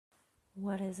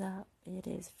What is up? It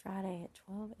is Friday at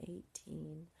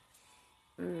 12:18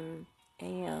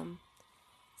 a.m.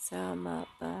 So I'm up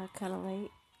kind of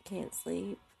late. Can't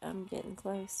sleep. I'm getting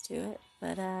close to it.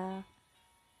 But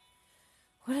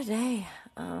what a day.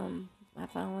 I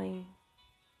finally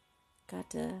got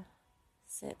to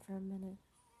sit for a minute,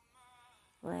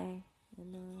 lay,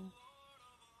 and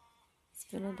it's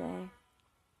been a day.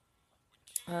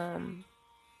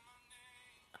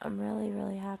 I'm really,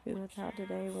 really happy with how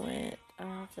today went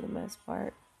for the most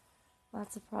part.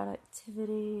 Lots of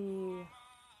productivity.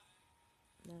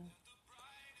 No.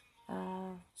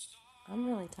 I'm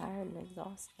really tired and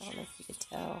exhausted. I don't know if you could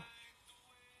tell,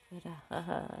 but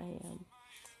I am.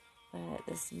 But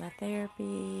this is my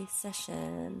therapy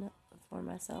session for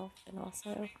myself, and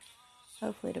also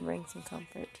hopefully to bring some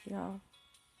comfort to y'all.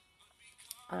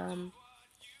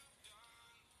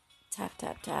 Tap,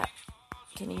 tap, tap.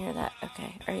 Can you hear that?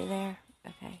 Okay. Are you there?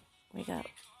 Okay. Wake up.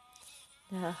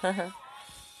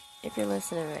 If you're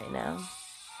listening right now,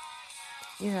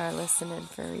 you are listening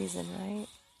for a reason, right?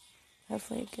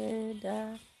 Hopefully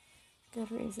a good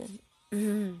reason.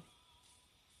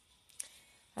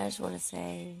 I just want to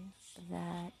say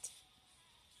that,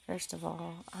 first of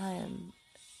all, I am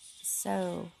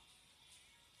so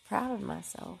proud of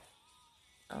myself.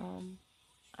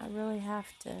 I really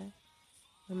have to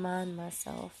remind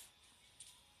myself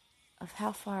of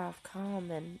how far I've come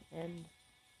and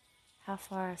how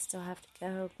far I still have to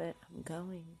go, but I'm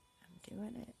going. I'm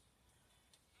doing it,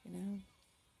 you know?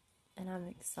 And I'm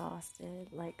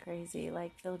exhausted like crazy,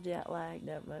 like feel jet lagged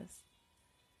almost.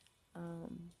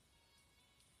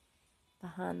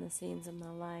 Behind the scenes of my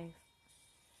life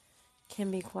can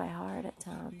be quite hard at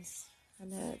times. I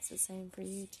know it's the same for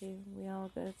you too. We all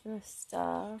go through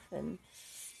stuff, and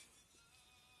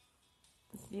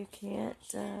if you can't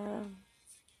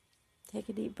take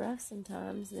a deep breath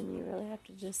sometimes, then you really have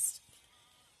to just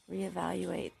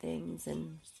reevaluate things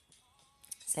and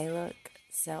say, look,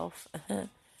 self,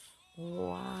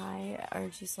 why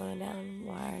aren't you slowing down?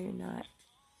 Why are you not,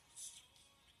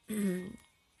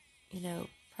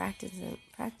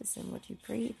 practicing what you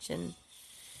preach? And,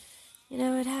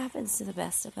 it happens to the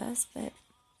best of us, but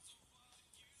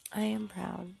I am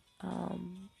proud.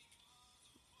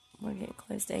 We're getting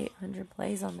close to 800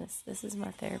 plays on this. This is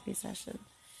my therapy session.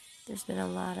 There's been a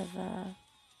lot of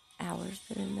hours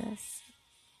put in this,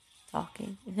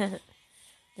 talking.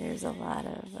 There's a lot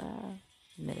of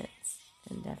minutes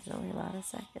and definitely a lot of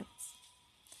seconds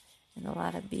and a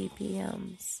lot of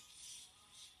BPMs,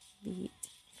 beat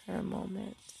per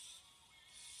moment.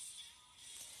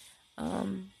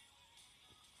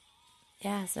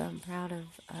 So I'm proud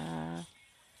of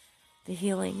the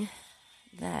healing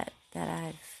that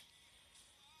I've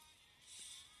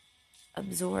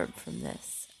absorbed from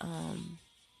this,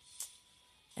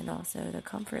 and also the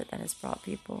comfort that has brought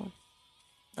people,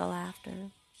 the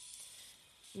laughter,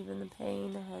 even the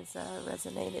pain has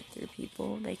resonated through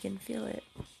people. They can feel it.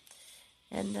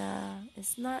 And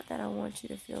it's not that I want you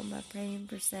to feel my pain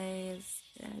per se.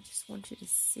 I just want you to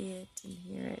see it and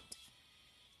hear it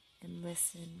and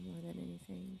listen more than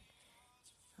anything.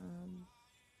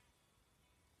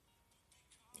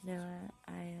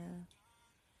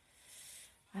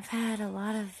 I've had a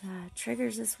lot of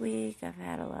triggers this week. I've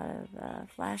had a lot of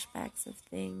flashbacks of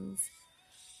things,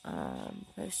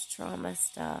 post-trauma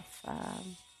stuff.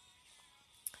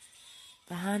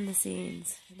 Behind the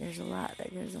scenes, there's a lot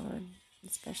that goes on,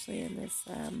 especially in this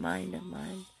mind of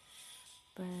mine.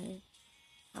 But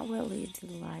I will lead to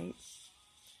the light.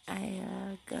 I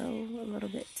go a little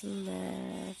bit to the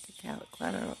left,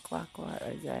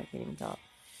 counterclockwise. I can't even talk.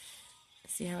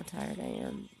 See how tired I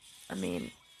am. I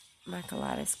mean, my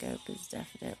kaleidoscope is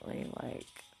definitely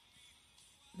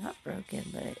not broken,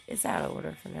 but it's out of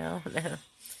order for now. No,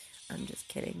 I'm just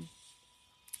kidding.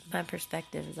 My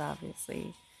perspective is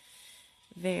obviously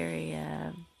very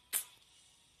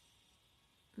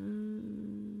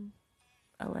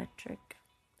electric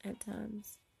at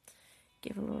times.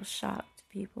 Give a little shock to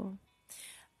people.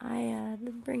 I've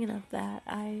been bringing up that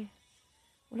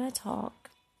when I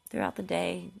talk throughout the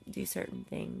day, do certain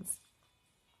things.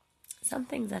 Some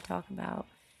things I talk about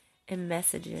in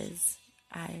messages,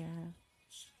 I,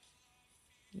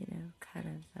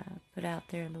 kind of put out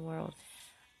there in the world.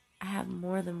 I have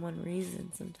more than one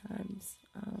reason sometimes,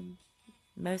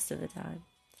 most of the time.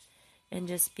 And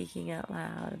just speaking out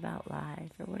loud about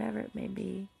life or whatever it may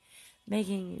be,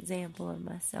 making an example of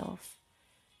myself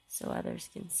so others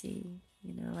can see,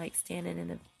 like standing in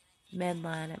a med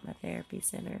line at my therapy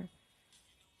center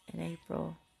in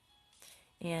April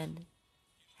and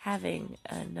having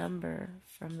a number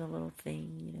from the little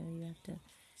thing, you have to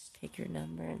pick your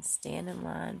number and stand in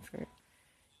line for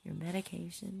your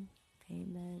medication,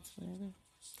 pain meds, whatever.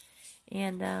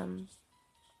 And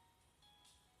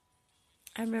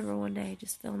I remember one day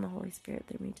just feeling the Holy Spirit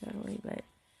through me totally, but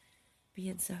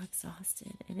being so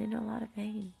exhausted and in a lot of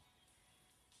pain.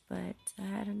 But I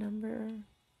had a number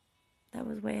that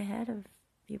was way ahead of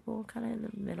people, kind of in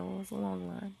the middle. It was a long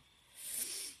line.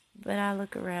 But I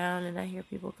look around and I hear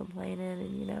people complaining,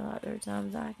 and there are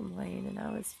times I complain, and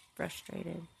I was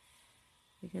frustrated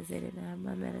because they didn't have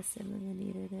my medicine when they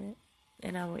needed it,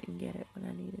 and I wouldn't get it when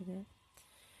I needed it.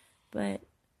 But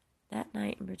that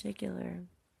night in particular,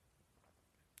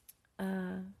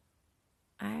 I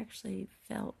actually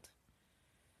felt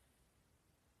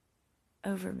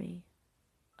over me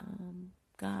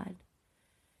God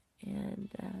and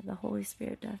the Holy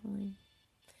Spirit definitely,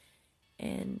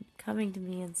 and coming to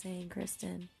me and saying,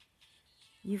 Kristen,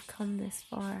 you've come this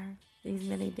far, these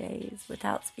many days,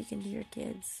 without speaking to your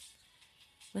kids,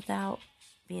 without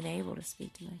being able to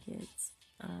speak to my kids,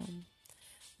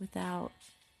 without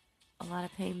a lot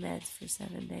of pain meds for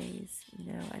 7 days,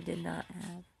 I did not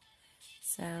have.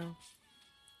 So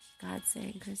God's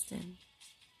saying, Kristen,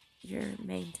 you're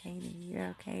maintaining,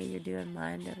 you're okay, you're doing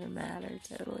mind over matter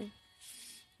totally,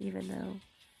 even though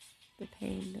the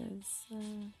pain does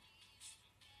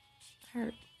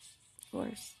hurt, of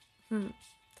course.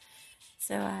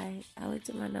 So I looked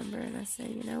at my number and I said,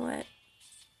 you know what?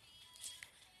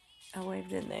 I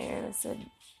waved in there and I said,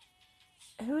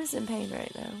 who is in pain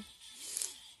right now?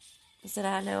 I said,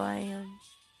 I know I am.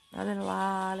 I'm in a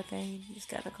lot of pain. Just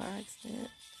got in a car accident.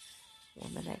 Wore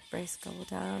my neck brace a couple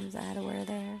times. I had to wear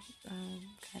there.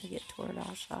 Had to get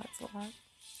Toradol shots a lot.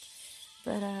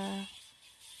 But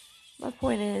my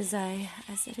point is, I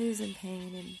said, who's in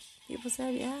pain? And people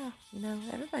said, yeah,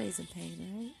 everybody's in pain,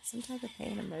 right? Some type of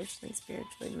pain, emotionally,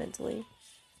 spiritually, mentally,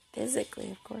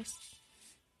 physically, of course.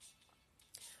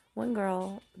 One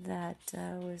girl that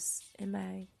was in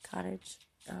my cottage,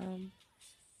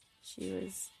 she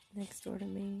was next door to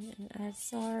me, and I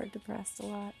saw her depressed a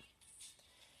lot.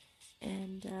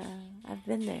 And I've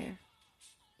been there,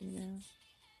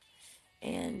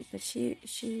 And but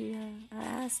I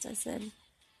asked. I said,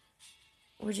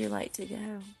 "Would you like to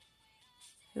go?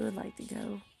 Who would like to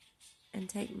go and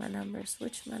take my number,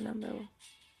 switch my number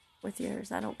with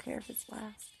yours? I don't care if it's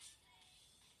last.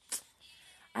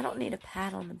 I don't need a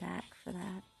pat on the back for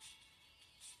that.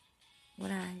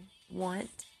 What I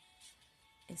want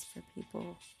is for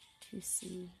people to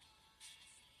see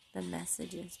the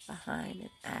messages behind an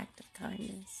act of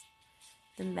kindness,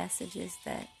 the messages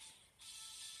that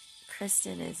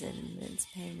Kristen is in immense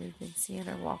pain. We've been seeing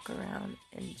her walk around,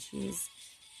 and she's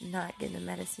not getting the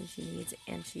medicine she needs,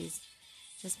 and she's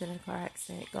just been in a car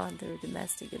accident, gone through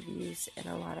domestic abuse and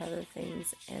a lot of other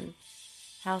things, and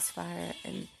house fire,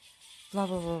 and blah,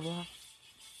 blah, blah, blah.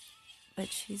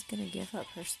 But she's going to give up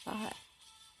her spot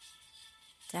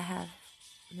to have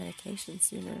medication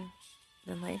sooner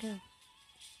than later.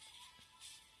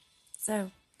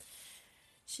 So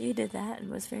she did that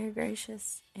and was very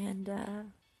gracious. And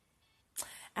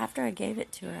after I gave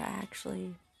it to her, I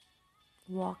actually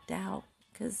walked out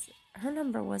because her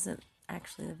number wasn't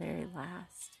actually the very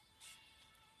last.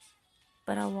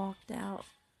 But I walked out.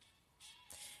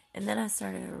 And then I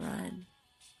started a run,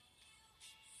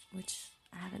 which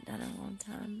I haven't done in a long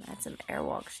time. I had some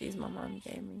Airwalk shoes my mom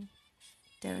gave me,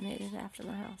 donated after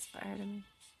my house fire to me.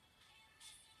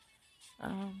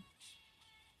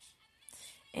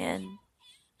 And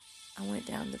I went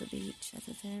down to the beach at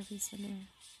the therapy center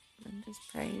and just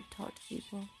prayed, talked to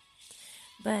people.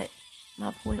 But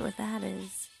my point with that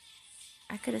is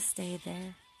I could have stayed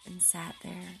there and sat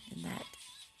there in that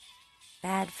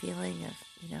bad feeling of,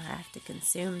 I have to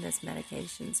consume this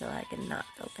medication so I can not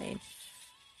feel pain.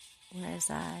 Whereas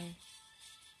I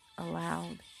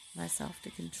allowed myself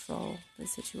to control the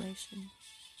situation.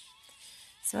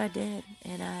 So I did,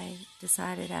 and I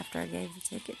decided after I gave the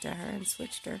ticket to her and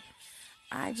switched her,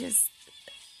 I just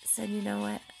said, you know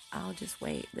what, I'll just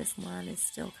wait. This line is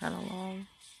still kind of long.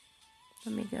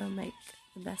 Let me go make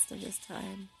the best of this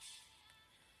time.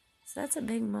 So that's a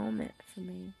big moment for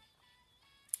me.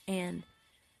 And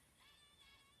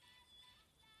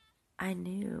I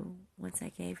knew once I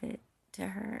gave it to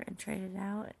her and traded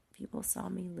out, people saw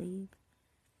me leave.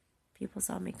 People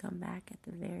saw me come back at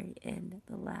the very end,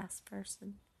 the last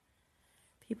person.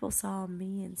 People saw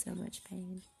me in so much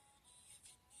pain.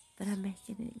 But I'm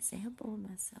making an example of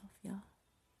myself, y'all.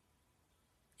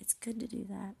 It's good to do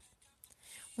that.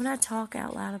 When I talk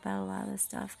out loud about a lot of this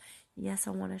stuff, yes,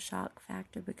 I want a shock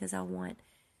factor because I want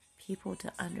people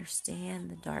to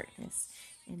understand the darkness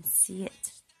and see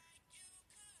it.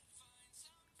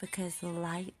 Because the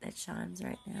light that shines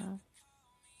right now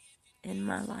in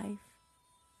my life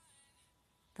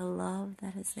the love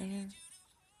that is there,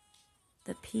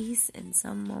 the peace in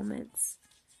some moments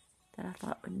that I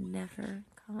thought would never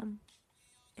come.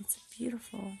 It's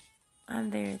beautiful. I'm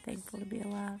very thankful to be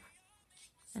alive.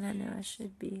 And I know I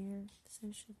should be here. So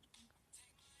should you.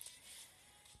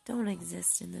 Don't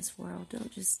exist in this world.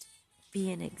 Don't just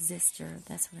be an exister.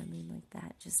 That's what I mean like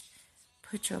that. Just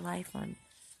put your life on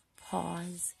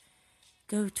pause.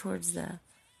 Go towards the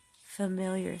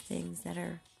familiar things that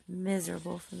are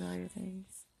miserable familiar things.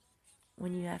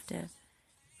 When you have to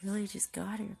really just go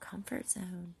out of your comfort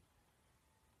zone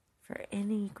for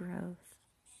any growth.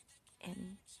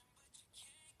 Any.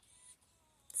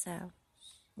 So,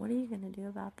 what are you going to do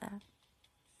about that?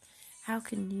 How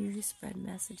can you spread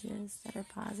messages that are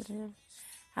positive?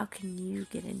 How can you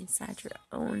get inside your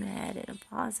own head in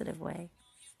a positive way?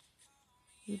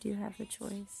 You do have the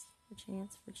choice, the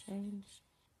chance for change.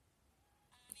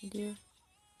 You do.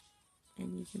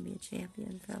 And you can be a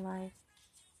champion for life.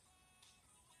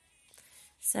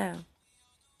 So,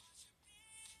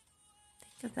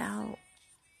 think about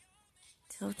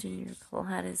tilting your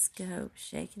kaleidoscope,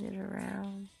 shaking it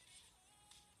around.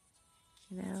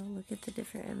 Look at the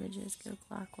different images, go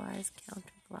clockwise,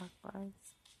 counterclockwise.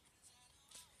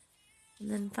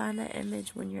 And then find that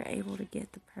image when you're able to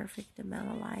get the perfect amount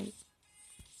of light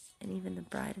and even the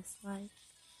brightest light.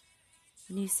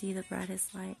 When you see the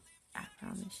brightest light, I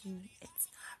promise you, it's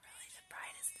not really the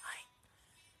brightest light.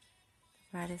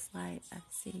 The brightest light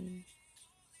I've seen,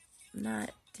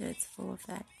 not to its full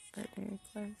effect, but very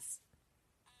close.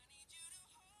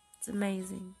 It's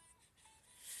amazing.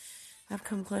 I've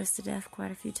come close to death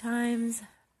quite a few times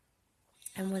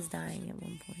and was dying at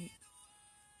one point.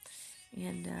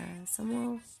 And some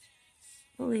will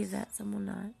believe that, some will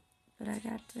not. But I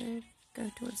got to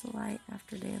go towards the light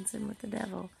after dancing with the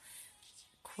devil.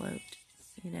 Quote,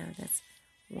 that's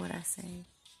what I say.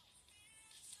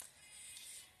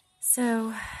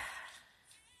 So,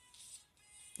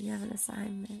 you have an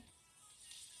assignment.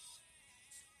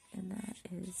 And that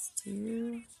is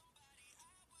to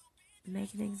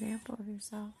make an example of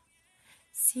yourself.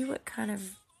 See what kind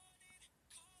of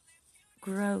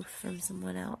growth from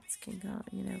someone else can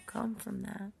come from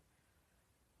that.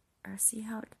 Or see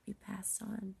how it can be passed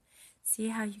on. See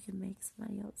how you can make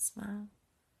somebody else smile.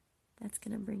 That's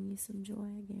going to bring you some joy,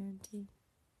 I guarantee.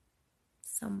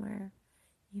 Somewhere,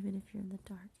 even if you're in the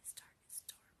darkest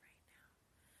storm right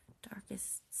now.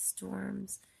 Darkest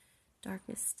storms,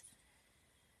 darkest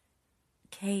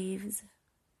caves,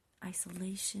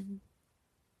 isolation.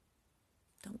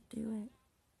 Don't do it.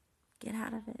 Get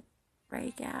out of it.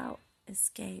 Break out.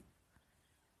 Escape.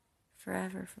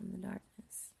 Forever from the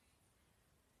darkness.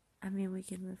 I mean, we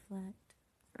can reflect.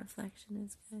 Reflection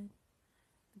is good.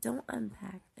 But don't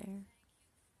unpack there.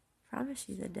 I promise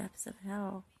you the depths of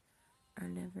hell are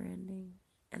never ending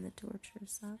and the torture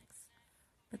sucks.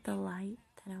 But the light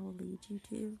that I will lead you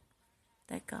to,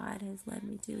 that God has led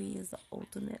me to, He is the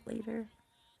ultimate leader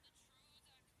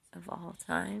of all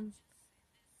time.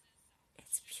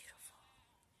 It's beautiful.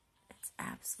 It's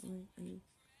absolutely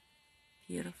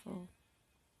beautiful.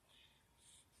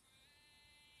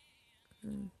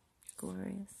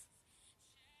 Glorious.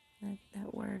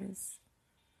 That word is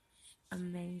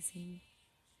amazing.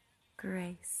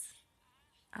 Grace.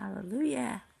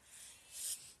 Hallelujah.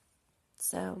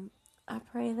 So I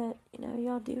pray that,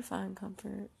 y'all do find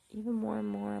comfort even more and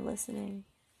more listening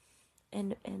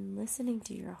and listening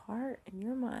to your heart and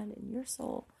your mind and your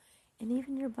soul and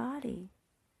even your body.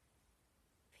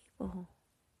 People,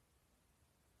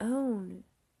 own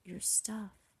your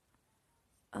stuff.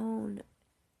 Own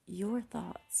your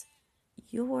thoughts,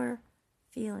 your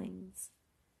feelings.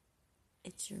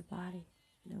 It's your body,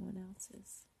 no one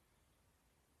else's.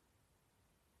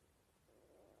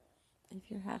 If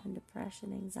you're having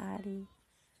depression, anxiety,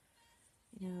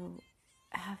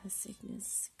 have a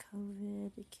sickness,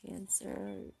 COVID,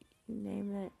 cancer, you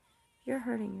name it. If you're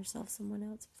hurting yourself, someone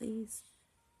else, please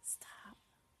stop.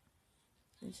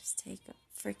 And just take a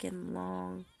freaking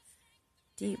long,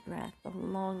 deep breath, the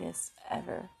longest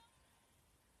ever.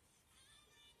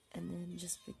 And then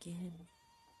just begin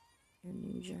your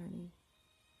new journey.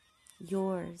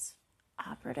 Yours.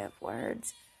 Operative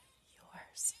words.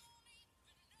 Yours.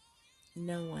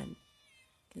 No one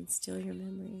can steal your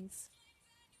memories.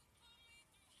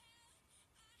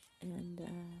 And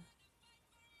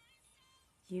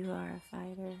you are a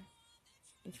fighter.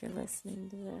 If you're listening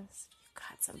to this, you've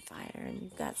got some fighter and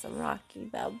you've got some Rocky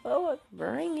Balboa.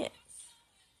 Bring it.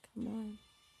 Come on.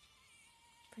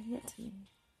 Bring it to me.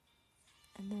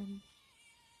 And then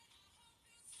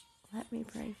let me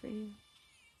pray for you.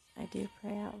 I do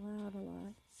pray out loud a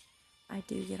lot. I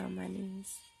do get on my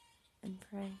knees and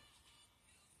pray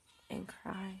and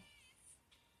cry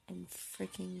and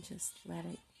freaking just let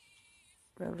it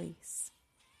release.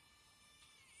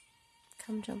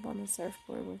 Come jump on the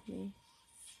surfboard with me.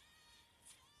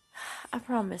 I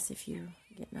promise if you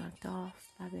get knocked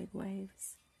off by big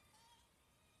waves,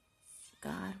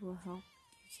 God will help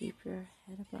you keep your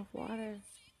head above water.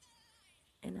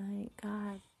 And I ain't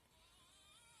God,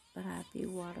 but I be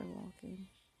water walking.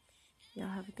 Y'all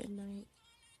have a good night.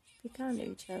 Be kind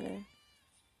to each other.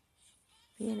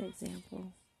 Be an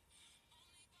example,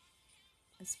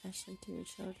 especially to your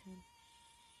children.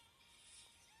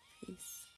 Peace.